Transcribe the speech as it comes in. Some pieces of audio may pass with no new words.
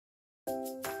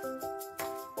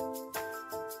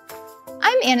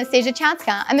Anastasia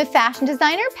Chatzka. I'm a fashion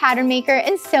designer, pattern maker,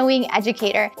 and sewing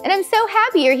educator, and I'm so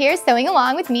happy you're here sewing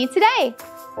along with me today.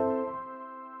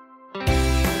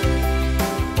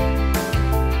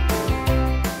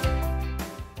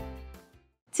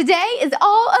 Today is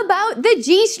all about the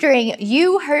G-string.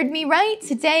 You heard me right.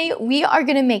 Today we are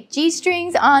gonna make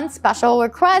G-strings on special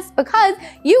request because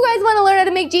you guys wanna learn how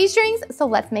to make G-strings, so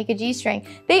let's make a G-string.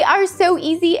 They are so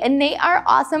easy and they are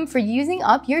awesome for using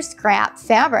up your scrap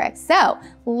fabric. So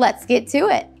let's get to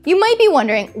it. You might be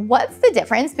wondering, what's the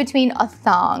difference between a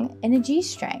thong and a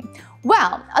G-string?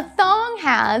 Well, a thong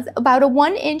has about a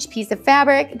 1-inch piece of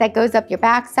fabric that goes up your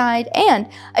backside, and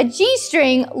a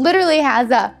G-string literally has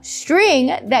a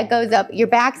string that goes up your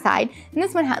backside, and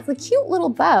this one has a cute little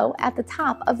bow at the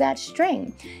top of that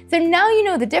string. So now you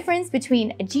know the difference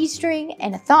between a G-string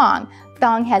and a thong.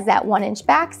 Thong has that 1-inch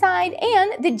backside,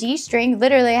 and the G-string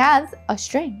literally has a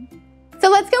string.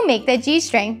 So let's go make that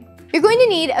G-string. You're going to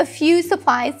need a few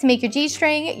supplies to make your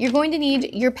G-string. You're going to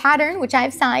need your pattern, which I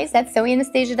have sized at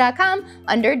sewinganastasia.com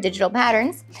under digital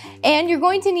patterns. And you're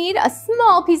going to need a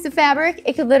small piece of fabric.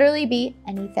 It could literally be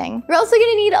anything. You're also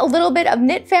gonna need a little bit of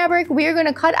knit fabric. We are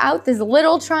gonna cut out this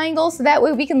little triangle so that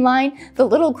way we can line the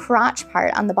little crotch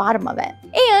part on the bottom of it.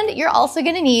 And you're also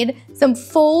gonna need some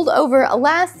fold over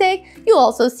elastic. You'll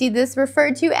also see this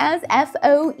referred to as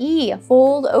FOE,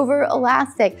 fold over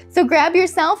elastic. So grab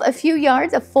yourself a few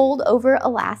yards of fold over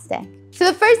elastic. So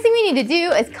the first thing we need to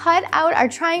do is cut out our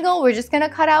triangle. We're just gonna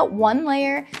cut out one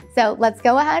layer. So let's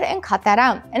go ahead and cut that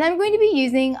out. And I'm going to be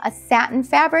using a satin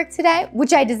fabric today,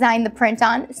 which I designed the print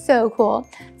on, so cool.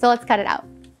 So let's cut it out.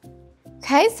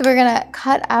 Okay, so we're gonna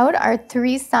cut out our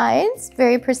 3 sides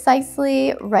very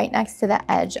precisely right next to the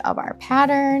edge of our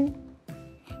pattern.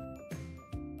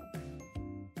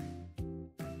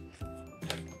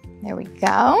 There we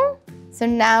go. So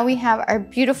now we have our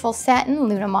beautiful satin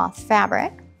Luna Moth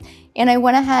fabric. And I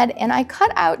went ahead and I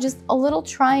cut out just a little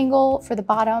triangle for the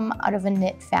bottom out of a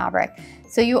knit fabric.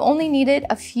 So you only needed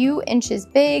a few inches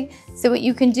big. So what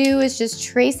you can do is just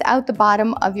trace out the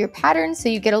bottom of your pattern so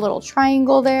you get a little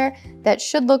triangle there that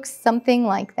should look something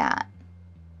like that.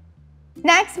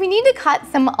 Next, we need to cut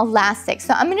some elastic.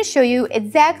 So I'm gonna show you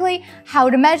exactly how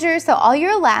to measure so all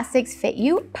your elastics fit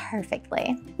you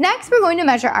perfectly. Next, we're going to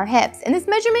measure our hips, and this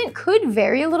measurement could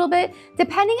vary a little bit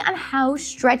depending on how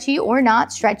stretchy or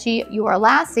not stretchy your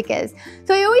elastic is.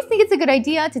 So I always think it's a good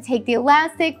idea to take the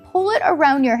elastic, pull it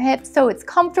around your hips so it's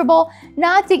comfortable,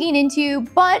 not digging into you,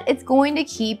 but it's going to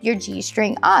keep your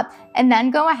G-string up, and then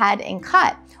go ahead and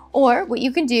cut. Or what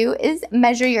you can do is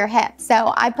measure your hip.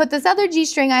 So I put this other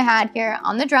G-string I had here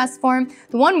on the dress form.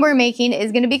 The one we're making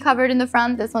is gonna be covered in the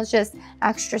front. This one's just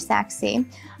extra sexy.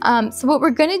 So what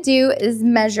we're gonna do is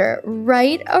measure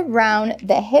right around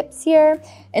the hips here.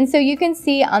 And so you can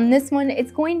see on this one,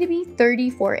 it's going to be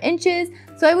 34 inches.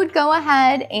 So I would go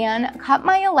ahead and cut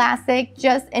my elastic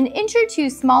just an inch or two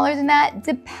smaller than that,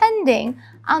 depending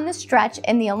on the stretch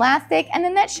in the elastic, and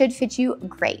then that should fit you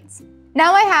great.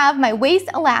 Now I have my waist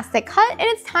elastic cut, and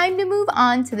it's time to move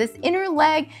on to this inner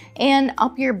leg and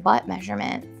up your butt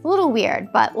measurement. It's a little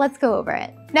weird, but let's go over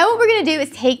it. Now what we're gonna do is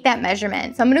take that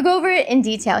measurement. So I'm gonna go over it in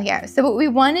detail here. So what we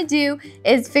wanna do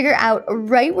is figure out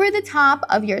right where the top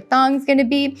of your thong's gonna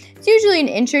be. It's usually an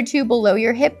inch or two below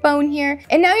your hip bone here.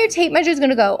 And now your tape measure is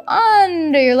gonna go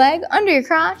under your leg, under your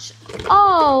crotch,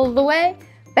 all the way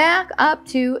back up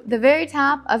to the very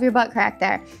top of your butt crack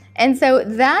there. And so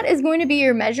that is going to be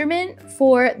your measurement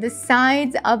for the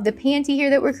sides of the panty here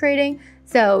that we're creating.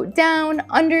 So down,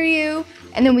 under you,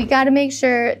 and then we gotta make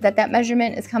sure that that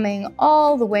measurement is coming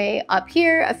all the way up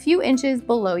here, a few inches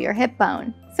below your hip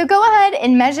bone. So go ahead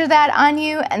and measure that on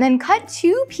you, and then cut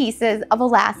 2 pieces of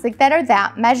elastic that are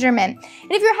that measurement.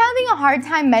 And if you're having a hard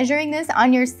time measuring this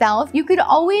on yourself, you could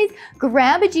always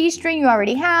grab a G-string you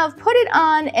already have, put it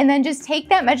on, and then just take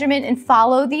that measurement and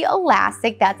follow the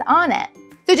elastic that's on it.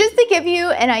 So just to give you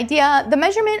an idea, the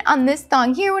measurement on this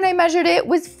thong here when I measured it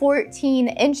was 14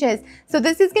 inches. So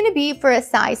this is gonna be for a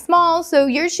size small, so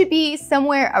yours should be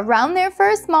somewhere around there for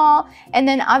a small, and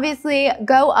then obviously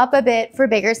go up a bit for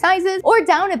bigger sizes or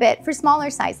down a bit for smaller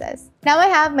sizes. Now I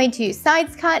have my 2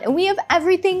 sides cut and we have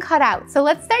everything cut out. So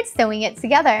let's start sewing it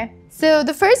together. So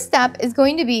the first step is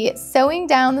going to be sewing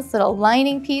down this little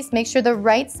lining piece. Make sure the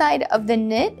right side of the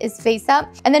knit is face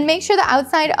up, and then make sure the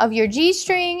outside of your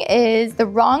G-string is the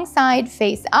wrong side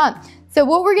face up. So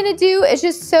what we're gonna do is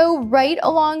just sew right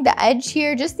along the edge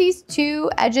here, just these 2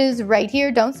 edges right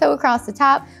here. Don't sew across the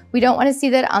top. We don't wanna see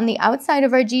that on the outside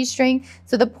of our G-string.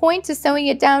 So the point to sewing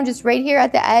it down just right here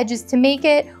at the edge is to make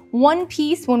it one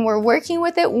piece when we're working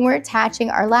with it, when we're attaching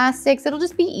our elastics. It'll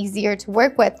just be easier to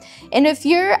work with. And if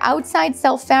your outside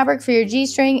self fabric for your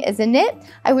G-string is a knit,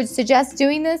 I would suggest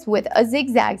doing this with a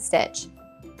zigzag stitch.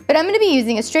 But I'm going to be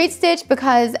using a straight stitch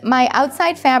because my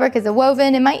outside fabric is a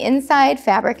woven and my inside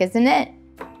fabric is a knit.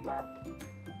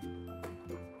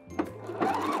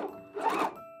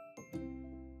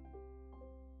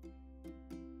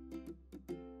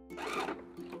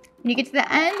 When you get to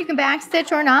the end, you can back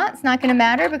stitch or not. It's not going to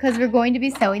matter because we're going to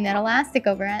be sewing that elastic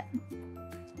over it.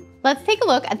 Let's take a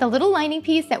look at the little lining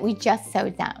piece that we just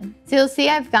sewed down. So you'll see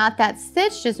I've got that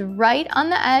stitch just right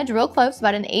on the edge, real close,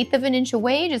 about 1/8 of an inch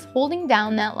away, just holding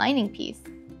down that lining piece.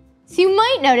 So you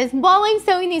might notice while I'm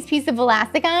sewing these pieces of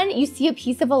elastic on, you see a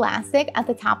piece of elastic at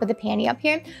the top of the panty up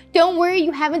here. Don't worry,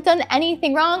 you haven't done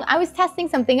anything wrong. I was testing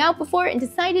something out before and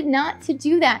decided not to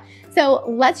do that. So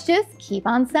let's just keep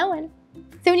on sewing.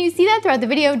 So when you see that throughout the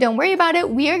video, don't worry about it.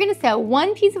 We are gonna sew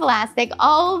one piece of elastic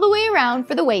all the way around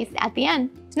for the waist at the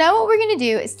end. So now what we're gonna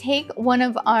do is take one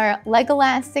of our leg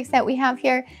elastics that we have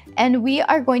here, and we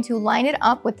are going to line it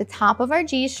up with the top of our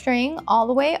G-string all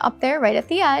the way up there right at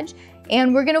the edge.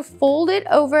 And we're gonna fold it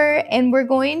over and we're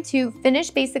going to finish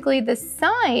basically the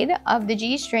side of the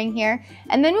G-string here.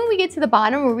 And then when we get to the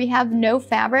bottom where we have no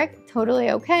fabric, totally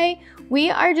okay,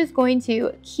 we are just going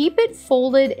to keep it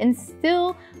folded and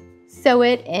still sew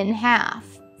it in half.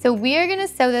 So we are gonna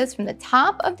sew this from the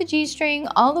top of the G-string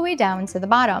all the way down to the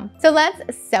bottom. So let's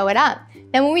sew it up.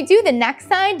 Now when we do the next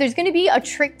side, there's gonna be a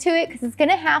trick to it because it's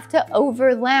gonna have to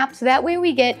overlap so that way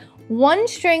we get one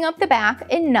string up the back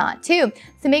and not two.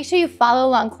 So make sure you follow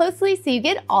along closely so you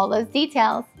get all those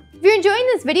details. If you're enjoying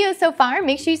this video so far,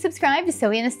 make sure you subscribe to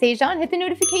Sew Anastasia and hit the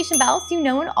notification bell so you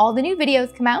know when all the new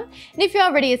videos come out. And if you're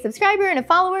already a subscriber and a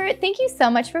follower, thank you so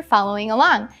much for following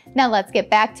along. Now let's get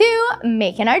back to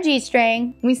making our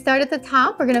G-string. When we start at the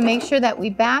top, we're gonna make sure that we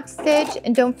back stitch,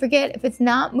 and don't forget, if it's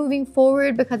not moving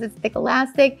forward because it's thick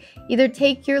elastic, either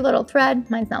take your little thread,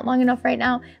 mine's not long enough right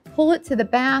now, pull it to the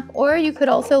back, or you could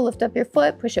also lift up your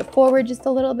foot, push it forward just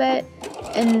a little bit,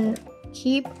 and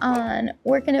keep on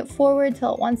working it forward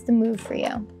till it wants to move for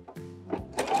you.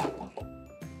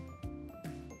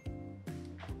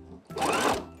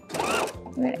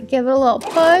 We're gonna give it a little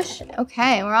push.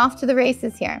 Okay, we're off to the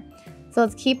races here. So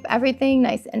let's keep everything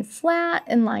nice and flat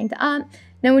and lined up.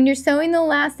 Now when you're sewing the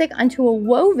elastic onto a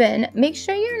woven, make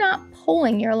sure you're not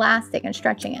pulling your elastic and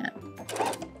stretching it.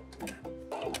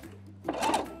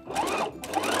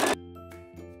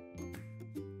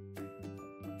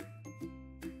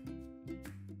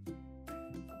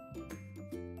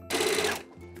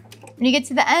 When you get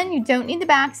to the end, you don't need the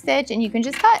back stitch and you can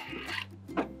just cut.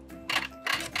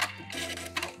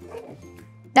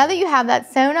 Now that you have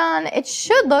that sewn on, it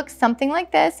should look something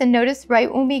like this. And notice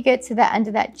right when we get to the end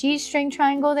of that G-string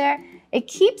triangle there, it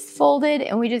keeps folded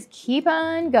and we just keep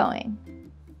on going.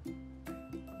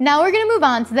 Now we're gonna move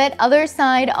on to that other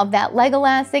side of that leg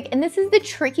elastic, and this is the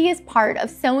trickiest part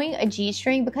of sewing a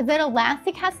G-string because that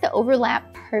elastic has to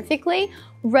overlap perfectly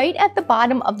right at the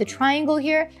bottom of the triangle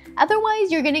here.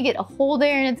 Otherwise, you're gonna get a hole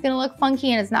there and it's gonna look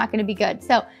funky and it's not gonna be good.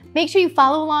 So make sure you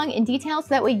follow along in detail so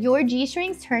that way your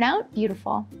G-strings turn out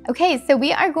beautiful. Okay, so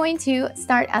we are going to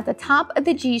start at the top of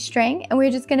the G-string, and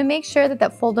we're just gonna make sure that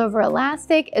that fold over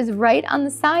elastic is right on the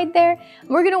side there. And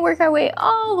we're gonna work our way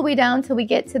all the way down till we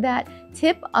get to that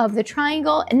tip of the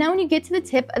triangle. And now when you get to the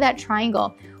tip of that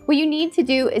triangle, what you need to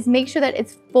do is make sure that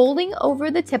it's folding over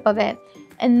the tip of it.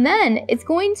 And then it's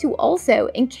going to also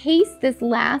encase this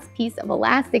last piece of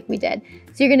elastic we did.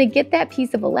 So you're gonna get that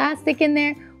piece of elastic in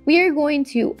there. We are going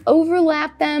to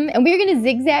overlap them and we're gonna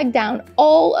zigzag down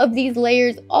all of these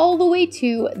layers all the way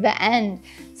to the end.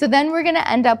 So then we're gonna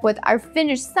end up with our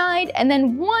finished side and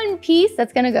then one piece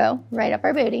that's gonna go right up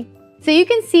our booty. So you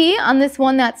can see on this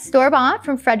one that's store-bought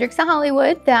from Frederick's of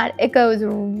Hollywood that it goes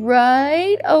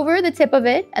right over the tip of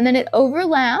it and then it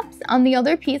overlaps on the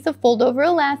other piece of fold over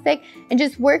elastic and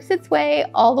just works its way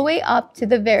all the way up to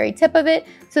the very tip of it.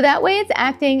 So that way it's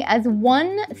acting as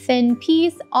one thin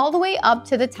piece all the way up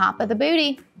to the top of the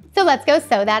booty. So let's go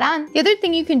sew that on. The other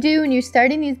thing you can do when you're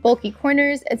starting these bulky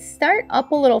corners is start up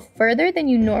a little further than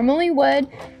you normally would.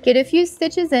 Get a few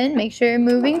stitches in, make sure you're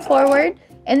moving forward,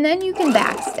 and then you can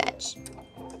back stitch.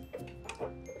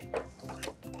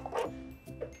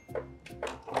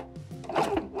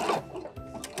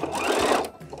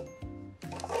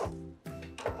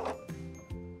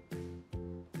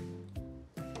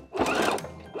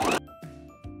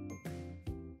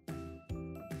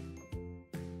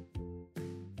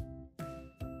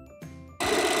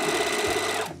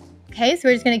 Okay, so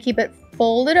we're just gonna keep it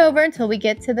folded over until we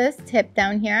get to this tip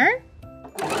down here.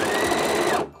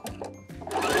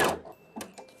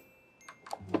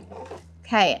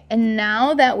 Okay, and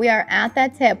now that we are at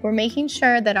that tip, we're making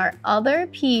sure that our other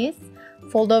piece,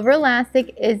 fold over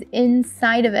elastic, is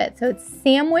inside of it. So it's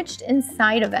sandwiched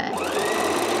inside of it.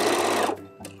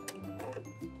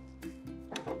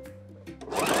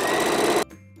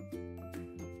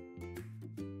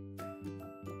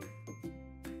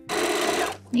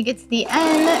 You get to the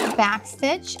end, back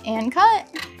stitch and cut.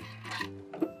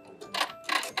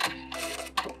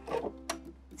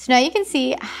 So now you can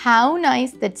see how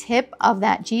nice the tip of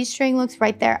that G-string looks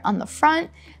right there on the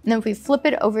front. And then if we flip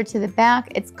it over to the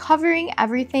back, it's covering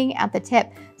everything at the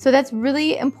tip. So that's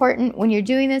really important when you're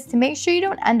doing this to make sure you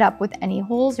don't end up with any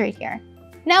holes right here.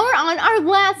 Now we're on our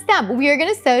last step. We are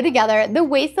gonna sew together the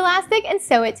waist elastic and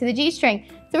sew it to the G-string.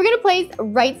 So we're gonna place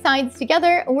right sides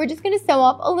together and we're just gonna sew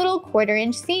up a little 1/4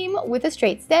 inch seam with a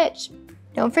straight stitch.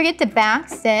 Don't forget to back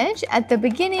stitch at the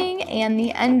beginning and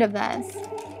the end of this.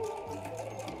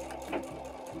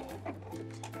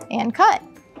 And cut.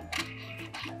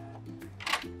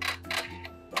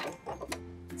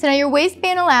 So now your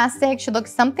waistband elastic should look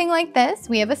something like this.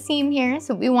 We have a seam here,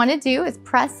 so what we want to do is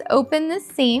press open this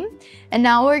seam, and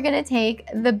now we're going to take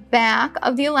the back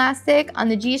of the elastic on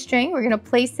the G-string, we're going to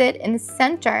place it in the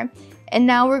center, and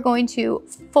now we're going to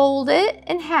fold it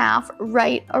in half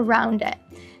right around it.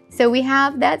 So we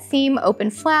have that seam open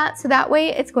flat, so that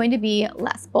way it's going to be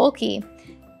less bulky.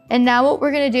 And now what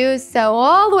we're gonna do is sew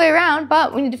all the way around,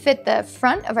 but we need to fit the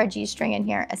front of our G-string in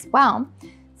here as well.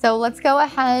 So let's go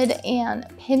ahead and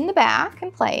pin the back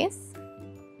in place.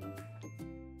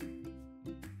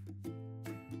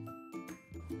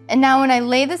 And now when I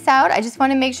lay this out, I just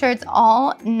wanna make sure it's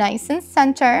all nice and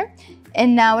center.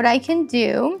 And now what I can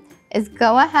do is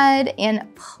go ahead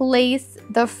and place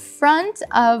the front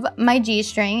of my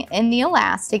G-string in the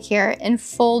elastic here and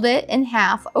fold it in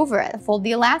half over it. Fold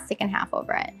the elastic in half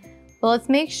over it. But let's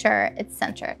make sure it's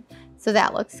centered. So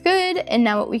that looks good. And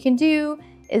now what we can do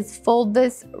is fold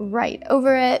this right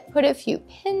over it, put a few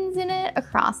pins in it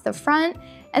across the front,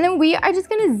 and then we are just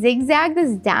gonna zigzag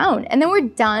this down. And then we're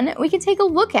done. We can take a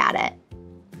look at it.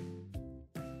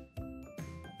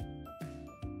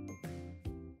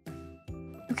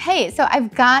 Okay, so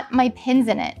I've got my pins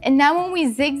in it. And now when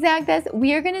we zigzag this,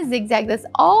 we are gonna zigzag this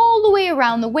all the way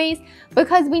around the waist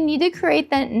because we need to create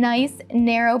that nice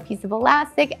narrow piece of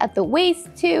elastic at the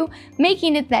waist too,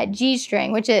 making it that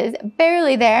G-string, which is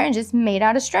barely there and just made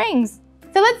out of strings.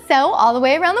 So let's sew all the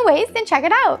way around the waist and check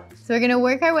it out. So we're gonna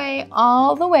work our way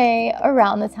all the way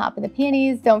around the top of the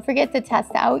panties. Don't forget to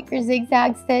test out your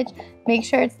zigzag stitch. Make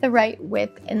sure it's the right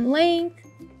width and length.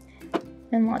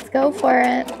 And let's go for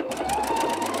it.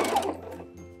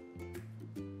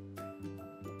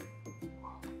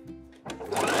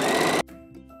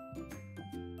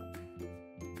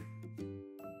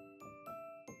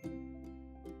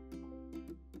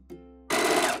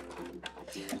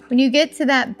 When you get to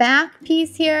that back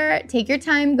piece here, take your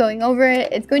time going over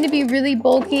it. It's going to be really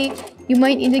bulky. You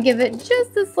might need to give it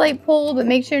just a slight pull, but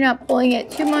make sure you're not pulling it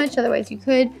too much, otherwise you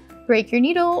could break your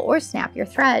needle or snap your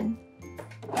thread.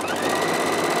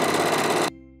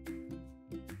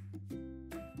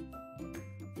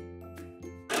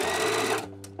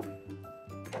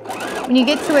 When you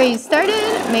get to where you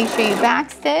started, make sure you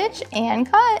back stitch and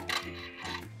cut.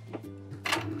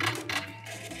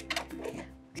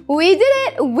 We did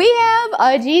it! We have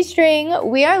a G-string.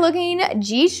 We are looking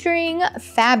G-string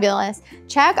fabulous.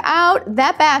 Check out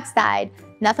that backside.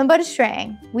 Nothing but a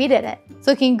string. We did it. It's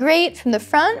looking great from the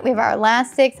front. We have our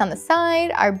elastics on the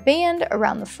side, our band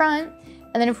around the front.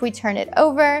 And then if we turn it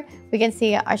over, we can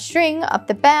see our string up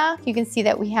the back. You can see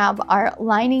that we have our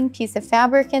lining piece of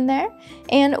fabric in there.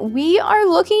 And we are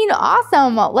looking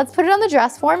awesome. Let's put it on the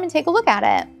dress form and take a look at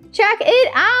it. Check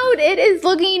it out, it is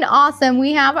looking awesome.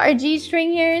 We have our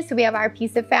G-string here, so we have our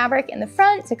piece of fabric in the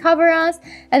front to cover us,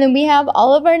 and then we have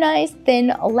all of our nice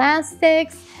thin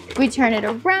elastics. We turn it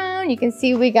around, you can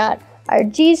see we got our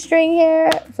G-string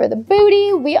here for the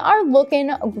booty. We are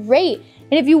looking great.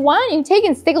 And if you want, you can take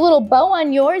and stick a little bow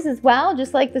on yours as well,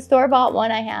 just like the store-bought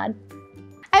one I had.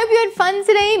 I hope you had fun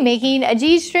today making a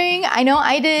G-string. I know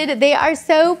I did. They are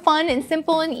so fun and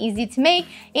simple and easy to make,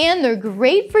 and they're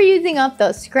great for using up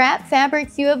those scrap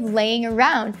fabrics you have laying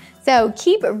around. So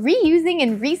keep reusing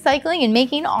and recycling and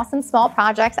making awesome small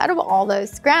projects out of all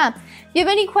those scraps. If you have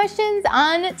any questions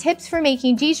on tips for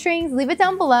making G-strings, leave it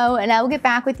down below and I will get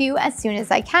back with you as soon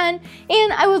as I can.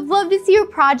 And I would love to see your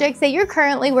projects that you're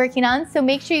currently working on, so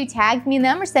make sure you tag me in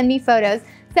them or send me photos.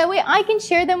 That way I can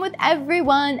share them with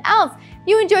everyone else.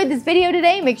 you enjoyed this video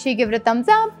today, make sure you give it a thumbs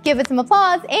up, give it some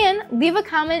applause, and leave a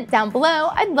comment down below.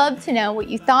 I'd love to know what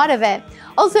you thought of it.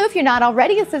 Also, if you're not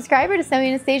already a subscriber to Sewing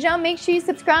Anastasia, make sure you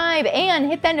subscribe and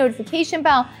hit that notification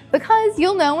bell because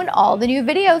you'll know when all the new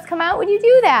videos come out when you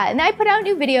do that. And I put out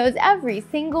new videos every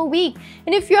single week.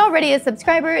 And if you're already a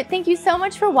subscriber, thank you so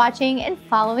much for watching and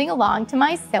following along to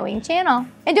my sewing channel.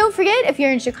 And don't forget, if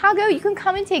you're in Chicago, you can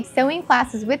come and take sewing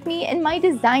classes with me in my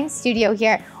design studio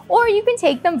here. Or you can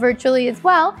take them virtually as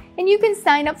well, and you can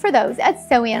sign up for those at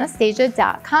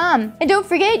sewinganastasia.com. And don't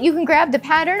forget, you can grab the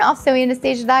pattern off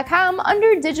sewinganastasia.com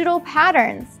under digital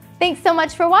patterns. Thanks so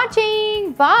much for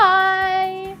watching.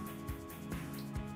 Bye!